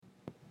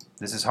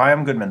This is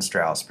Chaim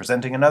Goodman-Strauss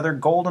presenting another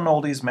Golden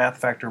Oldies Math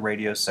Factor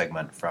radio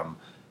segment from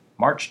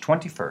March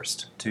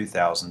 21st,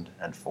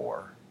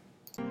 2004.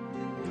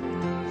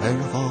 Where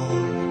have all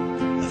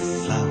the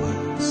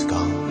flowers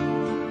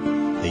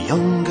gone? The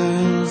young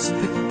girls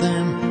picked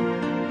them,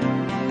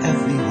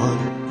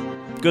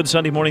 everyone. Good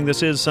Sunday morning.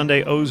 This is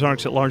Sunday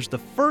Ozarks at Large, the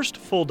first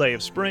full day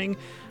of spring.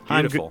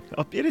 Beautiful.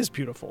 It is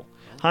beautiful.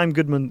 Chaim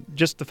Goodman,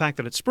 just the fact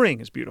that it's spring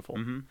is beautiful.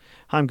 Mm-hmm.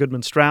 Chaim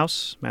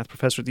Goodman-Strauss, math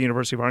professor at the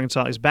University of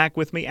Arkansas, is back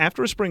with me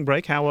after a spring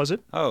break. How was it?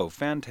 Oh,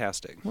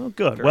 fantastic. Well,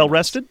 good. Very well nice.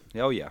 rested?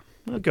 Oh, yeah.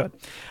 Well, good.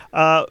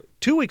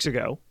 2 weeks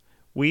ago,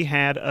 we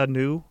had a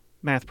new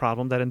math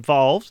problem that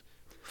involved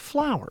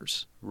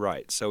flowers.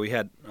 Right. So we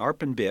had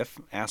Arp and Biff,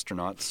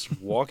 astronauts,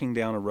 walking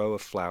down a row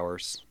of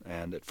flowers,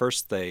 and at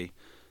first the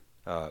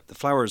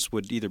flowers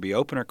would either be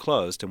open or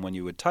closed, and when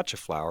you would touch a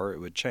flower, it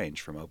would change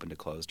from open to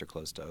closed or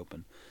closed to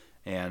open.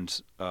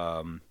 And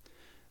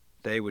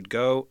they would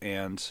go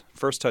and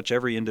first touch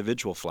every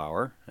individual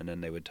flower, and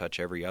then they would touch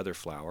every other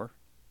flower,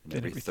 and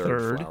every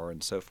third flower,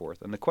 and so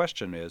forth. And the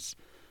question is,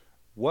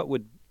 what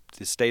would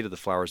the state of the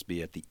flowers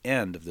be at the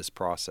end of this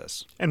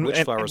process? And which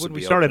flowers when would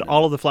we be started, open?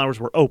 all of the flowers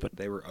were open.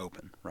 They were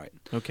open, right.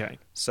 Okay.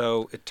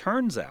 So it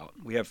turns out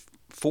we have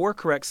 4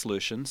 correct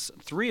solutions,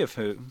 three of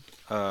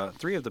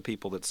the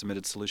people that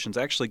submitted solutions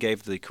actually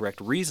gave the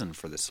correct reason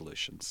for the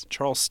solutions.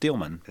 Charles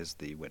Steelman is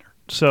the winner.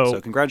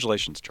 So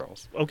congratulations,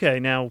 Charles. Okay,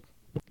 now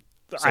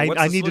So I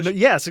what's the need to know.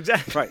 solution? Yes,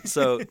 exactly. Right.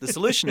 So the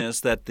solution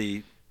is that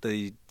the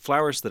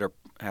flowers that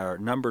are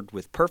numbered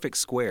with perfect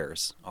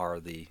squares are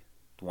the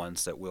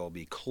ones that will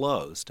be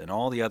closed, and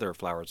all the other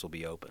flowers will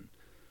be open.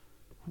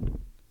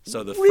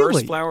 So the Really?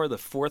 first flower, the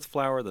fourth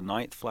flower, the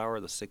 9th flower,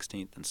 the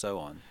 16th, and so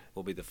on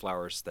will be the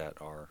flowers that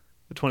are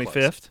The 25th,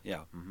 closed.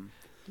 Yeah. Mm-hmm.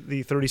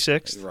 the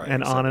 36th, Right.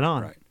 and on and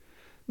on. Right.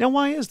 Now,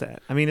 why is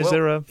that? I mean, is Well,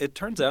 there a... It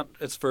turns out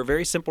it's for a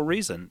very simple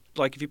reason.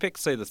 Like if you pick,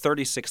 say, the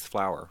 36th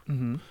flower,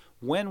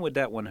 when would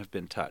that one have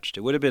been touched?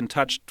 It would have been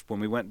touched when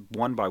we went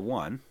one by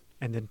one,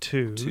 And then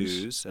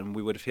twos. and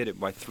we would have hit it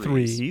by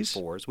threes,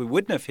 fours. We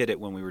wouldn't have hit it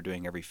when we were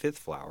doing every 5th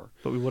flower.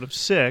 But we would have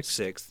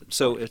sixth.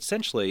 So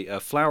essentially, a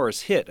flower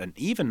is hit an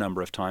even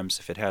number of times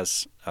if it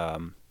has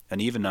an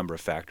even number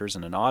of factors,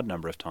 and an odd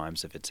number of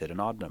times if it's hit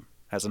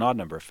has an odd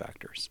number of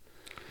factors.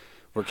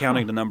 We're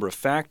counting the number of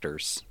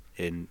factors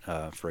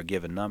for a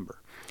given number.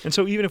 And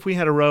so even if we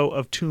had a row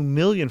of 2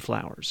 million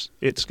flowers,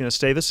 it's going to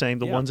stay the same,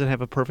 the Yeah. ones that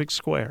have a perfect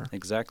square.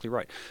 Exactly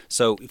right.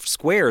 So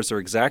squares are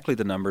exactly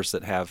the numbers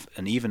that have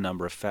an even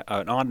number of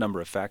an odd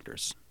number of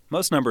factors.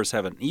 Most numbers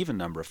have an even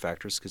number of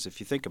factors because if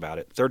you think about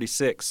it,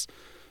 36,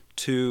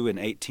 2 and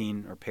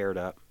 18 are paired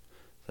up,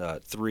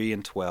 3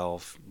 and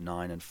 12,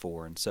 9 and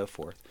 4, and so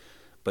forth.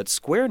 But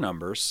square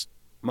numbers,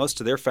 most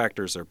of their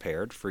factors are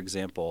paired. For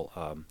example,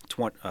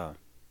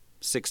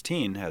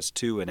 16 has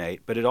 2 and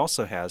 8, but it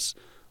also has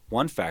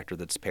one factor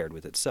that's paired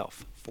with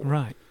itself, 4.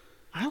 Right.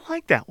 I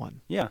like that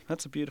one. Yeah,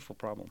 that's a beautiful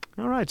problem.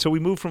 All right, so we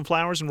move from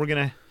flowers, and we're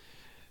gonna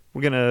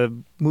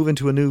move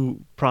into a new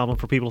problem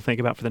for people to think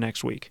about for the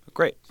next week.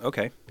 Great.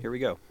 Okay, here we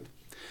go.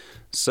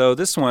 So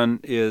this one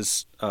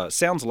is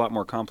sounds a lot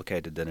more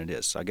complicated than it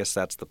is. I guess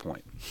that's the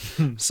point.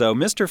 So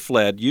Mr.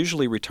 Flood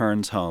usually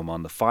returns home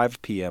on the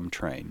 5 p.m.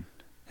 train.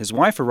 His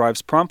wife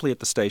arrives promptly at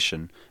the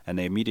station, and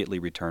they immediately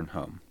return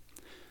home.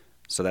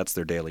 So that's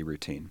their daily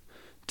routine.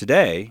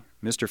 Today,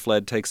 Mr.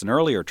 Flood takes an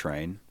earlier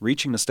train,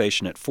 reaching the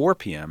station at 4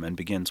 p.m. and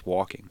begins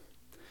walking.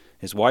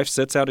 His wife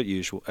sets out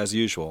as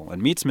usual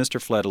and meets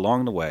Mr. Flood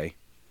along the way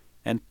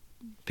and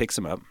picks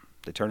him up.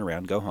 They turn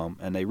around, go home,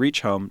 and they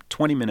reach home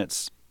 20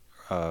 minutes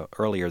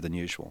earlier than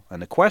usual. And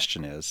the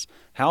question is,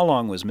 how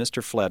long was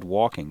Mr. Flood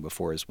walking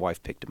before his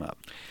wife picked him up?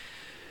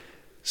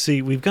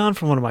 See, we've gone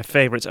from one of my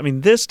favorites. I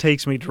mean, this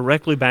takes me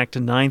directly back to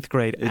 9th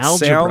grade It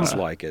algebra. sounds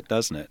like it,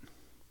 doesn't it?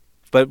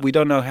 But we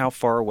don't know how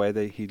far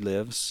away he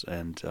lives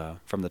and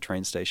from the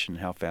train station,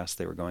 how fast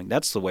they were going.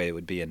 That's the way it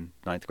would be in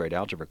 9th grade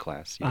algebra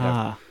class.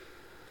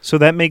 So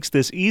that makes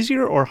this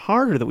easier or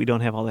harder that we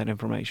don't have all that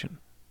information?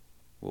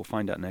 We'll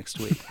find out next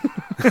week.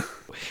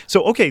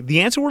 So, okay, the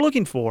answer we're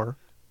looking for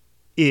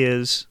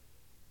is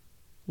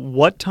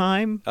what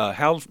time?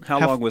 How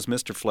long was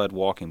Mr. Flood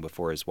walking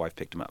before his wife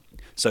picked him up?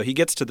 So he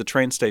gets to the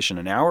train station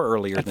an hour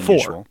earlier At than 4.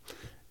 usual.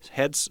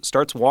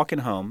 Starts walking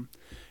home.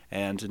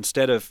 And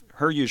instead of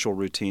her usual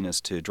routine is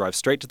to drive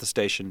straight to the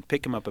station,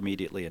 pick him up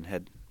immediately, and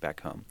head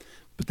back home.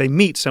 But they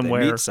meet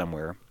somewhere. They meet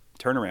somewhere,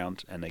 turn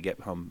around, and they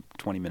get home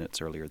 20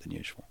 minutes earlier than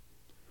usual.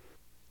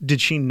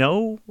 Did she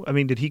know? I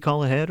mean, did he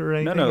call ahead or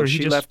anything? No, or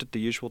she left at the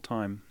usual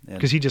time.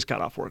 Because he just got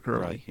off work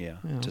early. Right, yeah,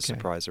 Oh, to okay.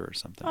 surprise her or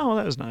something. Oh, well,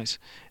 that was nice.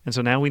 And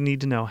so now we need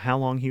to know how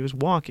long he was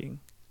walking.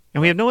 And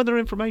we have no other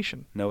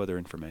information. No other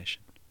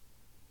information.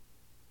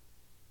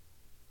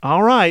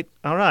 All right.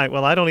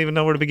 Well, I don't even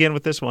know where to begin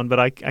with this one,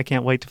 but I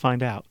can't wait to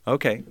find out.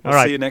 Okay, All we'll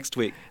right. see you next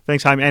week.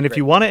 Thanks, Jaime. And if Great.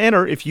 you want to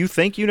enter, if you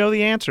think you know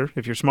the answer,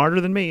 if you're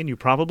smarter than me, and you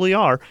probably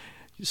are,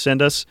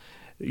 send us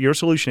your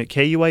solution at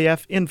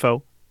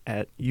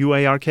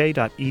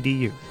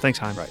kuafinfo@uark.edu. Thanks,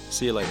 Jaime. Right,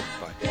 see you later.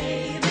 Bye.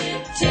 Baby,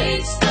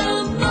 taste the